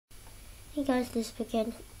Hey guys, this is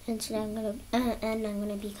Pickett, and today I'm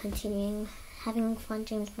gonna be continuing having fun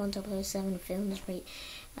James Bond 007 films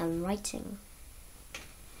writing.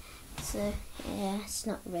 So yeah, it's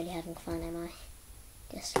not really having fun, am I?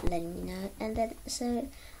 Just letting you know. And then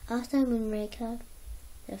after Moonraker,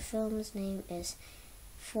 the film's name is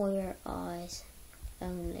For Your Eyes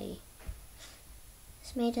Only.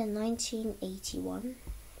 It's made in 1981.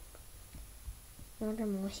 Roger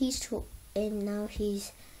Moore. He's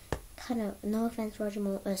kind of, no offense,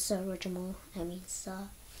 Sir Roger Moore,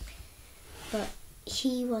 but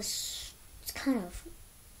he was kind of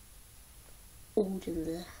old in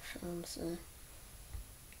the film, so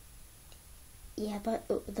yeah, but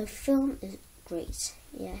the film is great.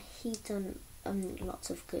 Yeah, he done lots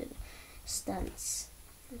of good stunts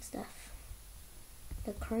and stuff.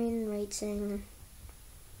 The Korean rating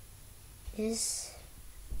is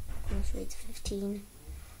rated 15,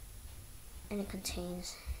 and it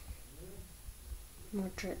contains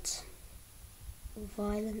moderate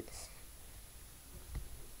violence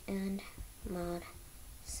and mild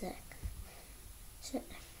sex. So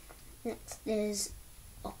next is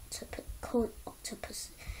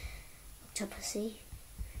Octopussy.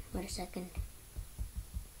 Wait a second.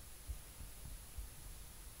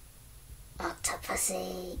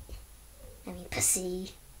 Octopussy. I mean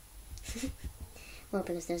pussy. Well,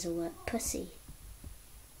 because there's a word pussy.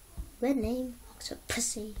 Weird name,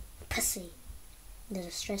 Octopussy. Pussy. There's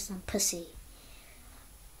a stress on pussy.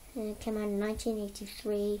 And it came out in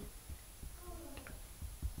 1983.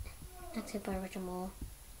 Acted by Roger Moore.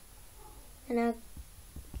 And now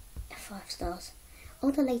 5 stars.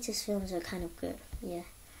 All the latest films are kind of good. Yeah.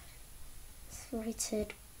 It's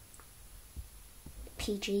rated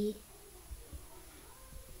PG.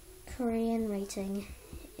 Korean rating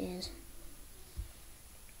is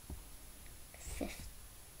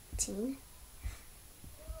 15.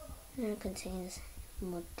 And it contains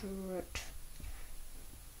moderate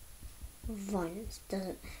violence.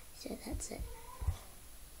 That's it.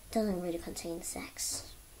 Doesn't really contain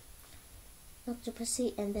sex.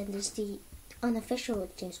 Octopussy, and then there's the unofficial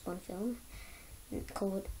James Bond film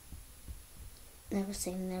called Never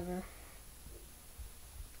Say Never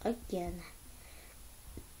Again.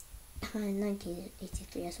 In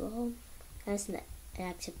 1983 as well. As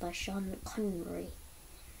acted by Sean Connery,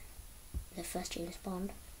 the first James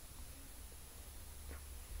Bond.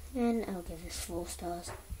 And I'll give this 4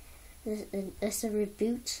 stars. It's a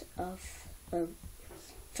reboot of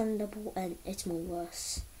Thunderball, and it's more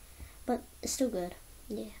worse, but it's still good.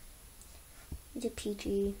 Yeah, it's a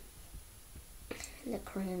PG. The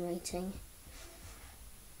Korean rating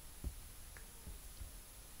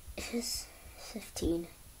is 15.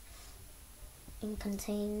 It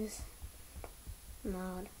contains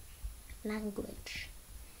mild language,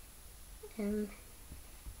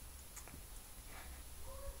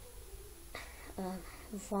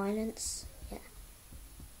 violence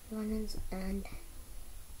and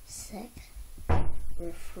sex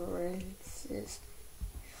references.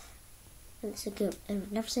 And it's a good.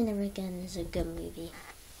 Never Say Never Again is a good movie.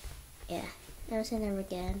 Yeah, Never Say Never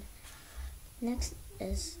Again. Next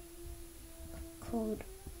is called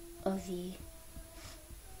A View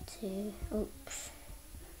to a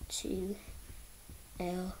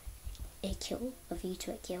Kill. A View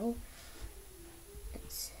to a Kill.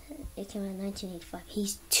 It came out in 1985.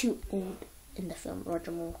 He's too old in the film,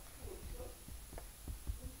 Roger Moore.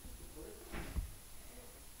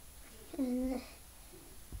 And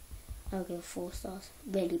I'll give 4 stars.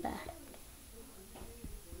 Really bad.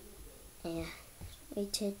 Yeah.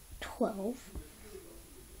 Rated 12.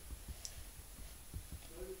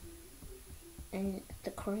 And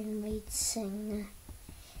the Korean rating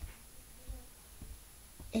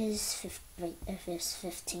is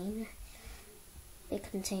 15. It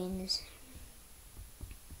contains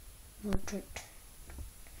moderate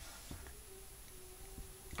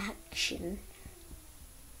action,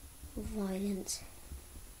 violence,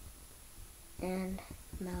 and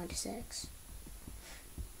mild sex.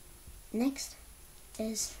 Next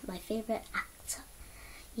is my favorite actor.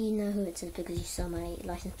 You know who it is because you saw my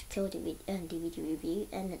License to Kill DVD review,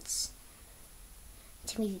 and it's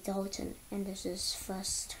Timothy Dalton. And this is his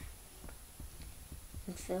first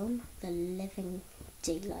film, The Living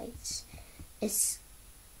Daylights. It's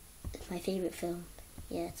my favorite film.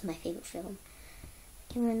 Yeah, it's my favorite film.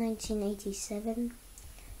 It came out in 1987.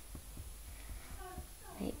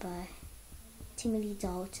 Made by Timothy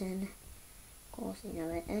Dalton. Of course, you know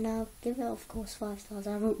it. And I'll give it, of course, 5 stars.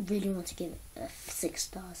 I really want to give it 6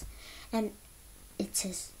 stars. And it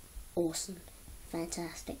is awesome.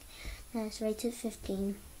 Fantastic. Now it's rated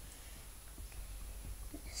 15.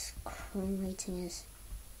 Its Korean rating is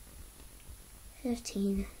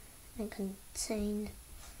 15 and contained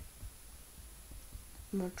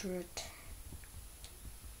moderate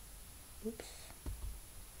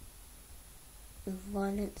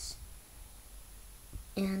violence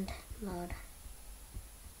and mild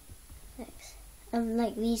sex.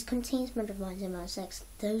 Like these contains moderate violence and mild sex.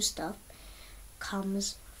 Those stuff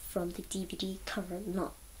comes from the DVD cover,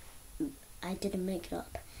 not. I didn't make it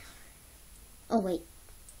up. Oh wait,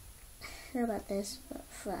 sorry about this, but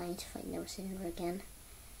I need to find Never Seen Her Again.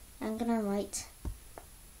 I'm gonna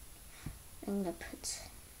put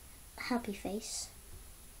a happy face,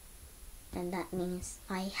 and that means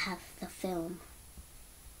I have the film.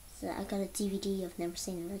 So I got a DVD of Never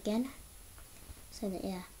Seen Her Again. So that,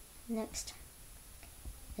 yeah, next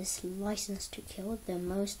is License to Kill, the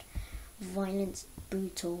most violent,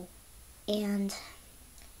 brutal, and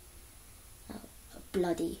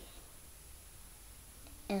bloody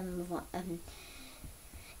and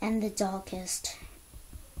the darkest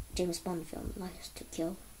James Bond film, License to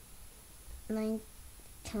Kill.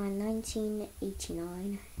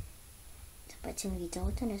 1989 by Timothy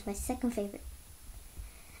Dalton. It's my second favorite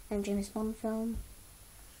James Bond film.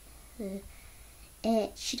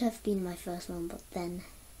 It should have been my first one, but then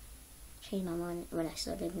changed my mind when I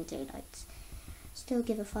saw Living Daylights. Still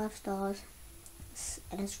give it 5 stars,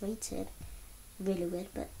 and it's rated really weird,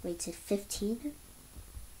 but rated 15.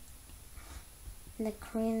 And the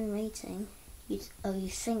Korean rating, you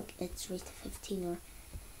think it's rated 15 or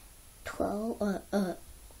 12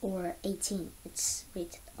 or 18. It's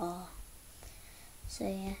rated R. So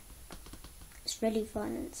yeah, it's really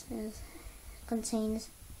violent. It contains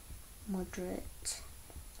moderate,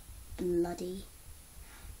 bloody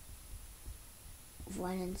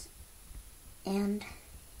violence and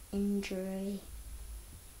injury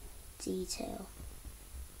detail.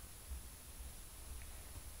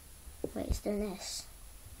 Wait, is there an S?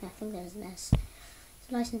 I think there's an S.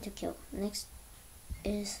 It's License to Kill. Next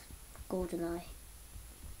is GoldenEye.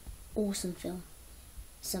 Awesome film.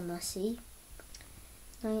 Some must see.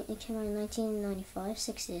 It came out in 1995,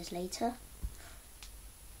 6 years later.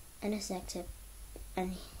 And it's acted,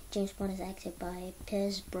 and James Bond is acted by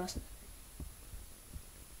Pierce Brosnan,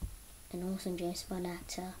 an awesome James Bond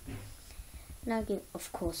actor. And I'll give,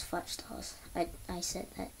 of course, 5 stars. I said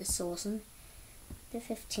that it's awesome. The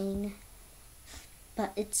 15,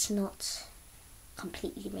 but it's not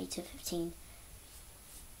completely rated 15.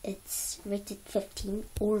 It's rated 15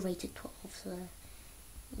 or rated 12. So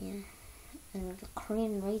yeah, and the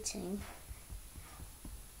Korean rating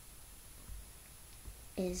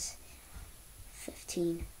is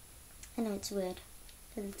 15. I know it's weird.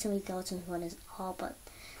 The Timothy Dalton one is R, but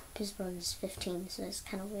Pierce Brosnan is 15, so it's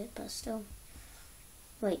kind of weird, but still.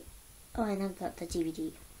 Wait, oh, and I've got the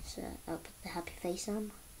DVD, so I'll put the happy face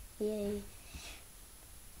on. Yay!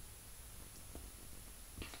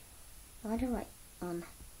 Why do I write on?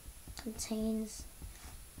 Contains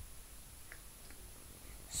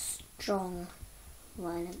strong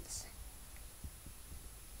violence.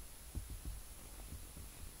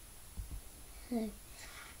 So,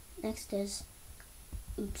 next is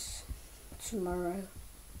Oops, Tomorrow.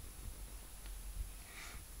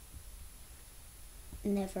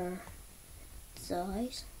 Never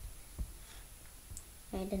Dies.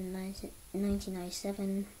 Made in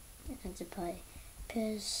 1997, acted by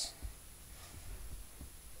Pierce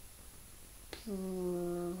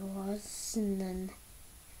Brosnan.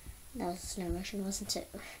 That was slow motion, wasn't it?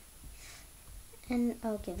 And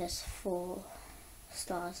I'll give this 4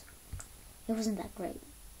 stars. It wasn't that great.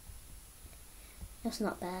 It was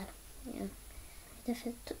not bad. Yeah,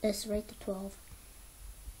 it's rated 12.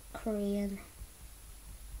 Korean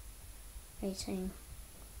rating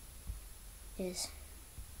is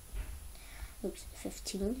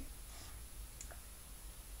 15.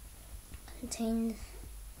 Contains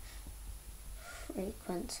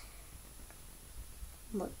frequent,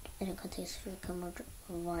 and it contains frequent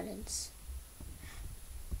violence.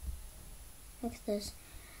 Next is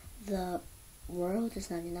The World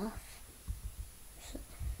Is Not Enough. So,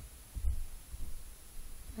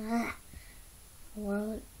 the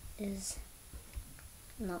world is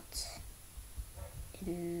not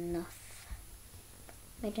enough.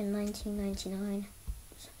 Made in 1999.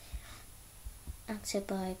 Acted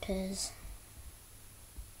by Pierce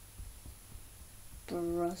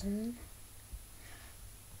Brosnan.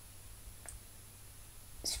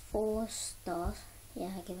 It's 4 stars.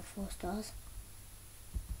 Yeah, I give it 4 stars.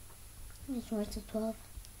 It's rated 12.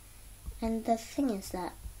 And the thing is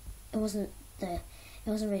that it wasn't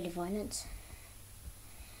really violent.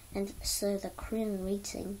 And so the Korean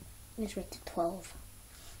rating is rated 12.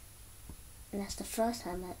 And that's the first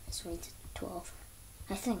time that it's rated 12.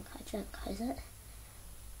 I think, is it?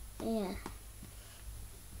 yeah,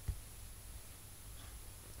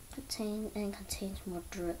 contains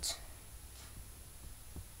moderate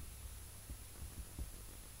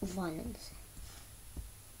violence.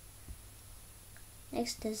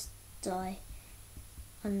 Next is Die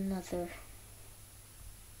Another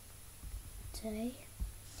Day.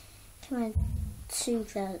 Came out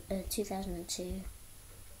 2002.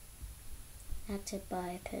 Acted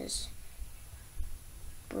by Pierce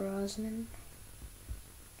Brosnan.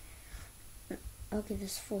 I'll give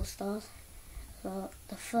this 4 stars. So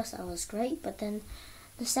the first half was great, but then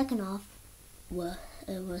the second half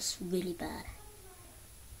was really bad.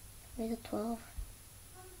 Rated 12.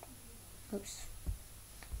 Oops.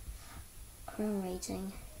 Current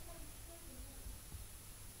rating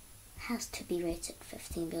has to be rated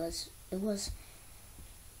 15 because it was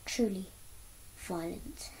truly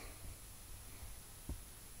violent.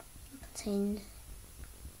 It contained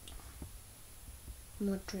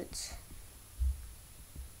moderate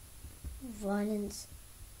violence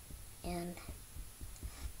and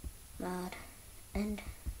mad and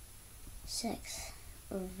sex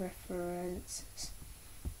references.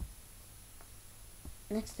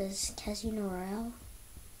 Next is Casino Royale.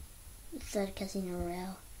 The third Casino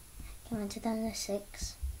Royale came out in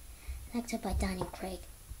 2006, acted by Daniel Craig.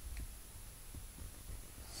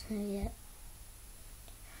 So yeah,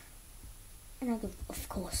 and I give, of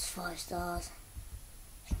course, 5 stars.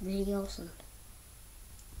 It's really awesome.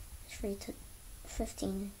 It's rated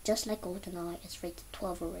 15, just like GoldenEye. It's rated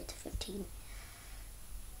 12 or rated 15.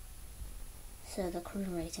 So the current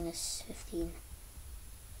rating is 15.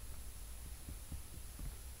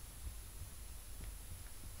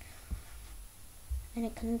 And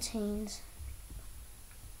it contains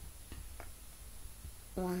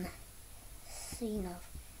one scene of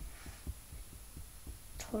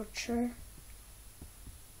torture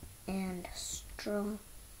and strong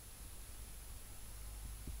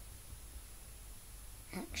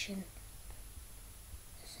action.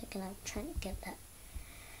 So I'm trying to get that.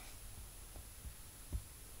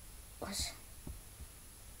 Was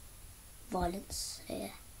violence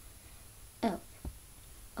here.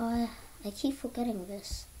 Oh, I keep forgetting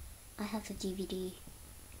this. I have the DVD.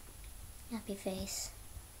 Happy Face.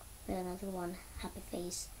 Another one. Happy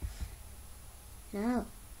Face. No.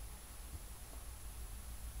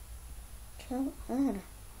 Come on.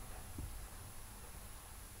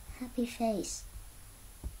 Happy Face.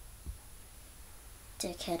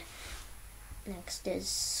 Dickhead. Next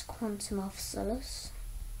is Quantum of Solace.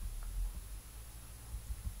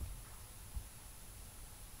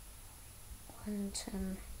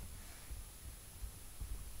 Quantum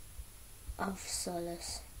of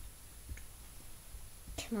Solace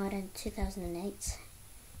came out in 2008,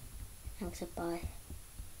 acted by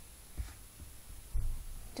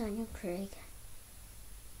Daniel Craig,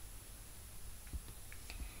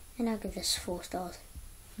 and I'll give this 4 stars.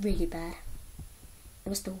 Really bad. It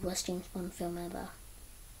was the worst James Bond film ever.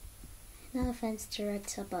 No offense,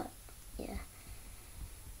 director, but yeah,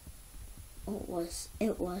 it was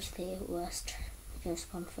the worst James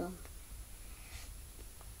Bond film.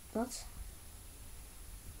 What?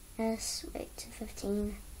 It's rated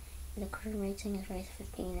 15. The current rating is rated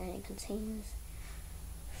 15, and it contains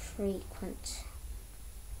frequent,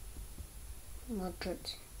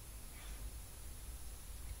 moderate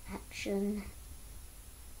action,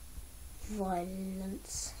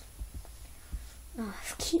 violence. Oh,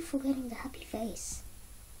 I keep forgetting the Happy Face.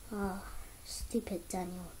 Oh, stupid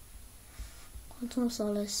Daniel. Quantum of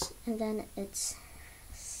Solace, and then it's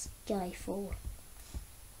Skyfall.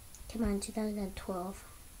 Came out in 2012.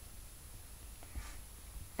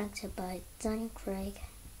 Acted by Daniel Craig.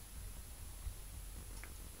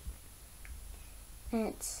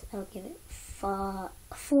 And I'll give it 4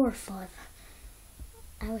 or 5.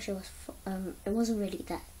 I wish it was. It wasn't really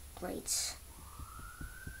that great.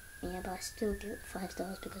 Yeah, but I still give it 5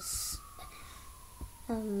 stars because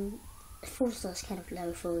 4 stars kind of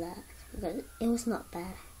low for that, because it was not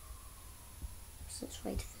bad. So it's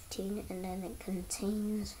rated 15, and then it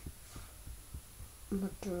contains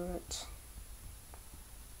moderate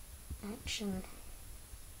action,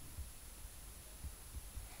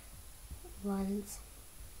 violence,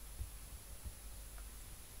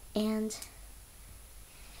 and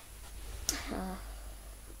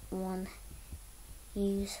one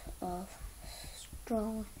use of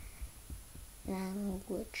strong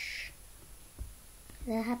language.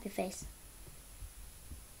 The Happy Face.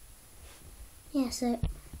 Yeah, so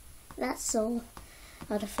that's all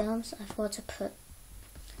of the films. I thought to put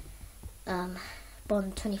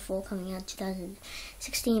Bond 24 coming out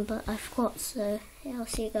 2016, but I forgot, so yeah, I'll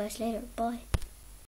see you guys later. Bye.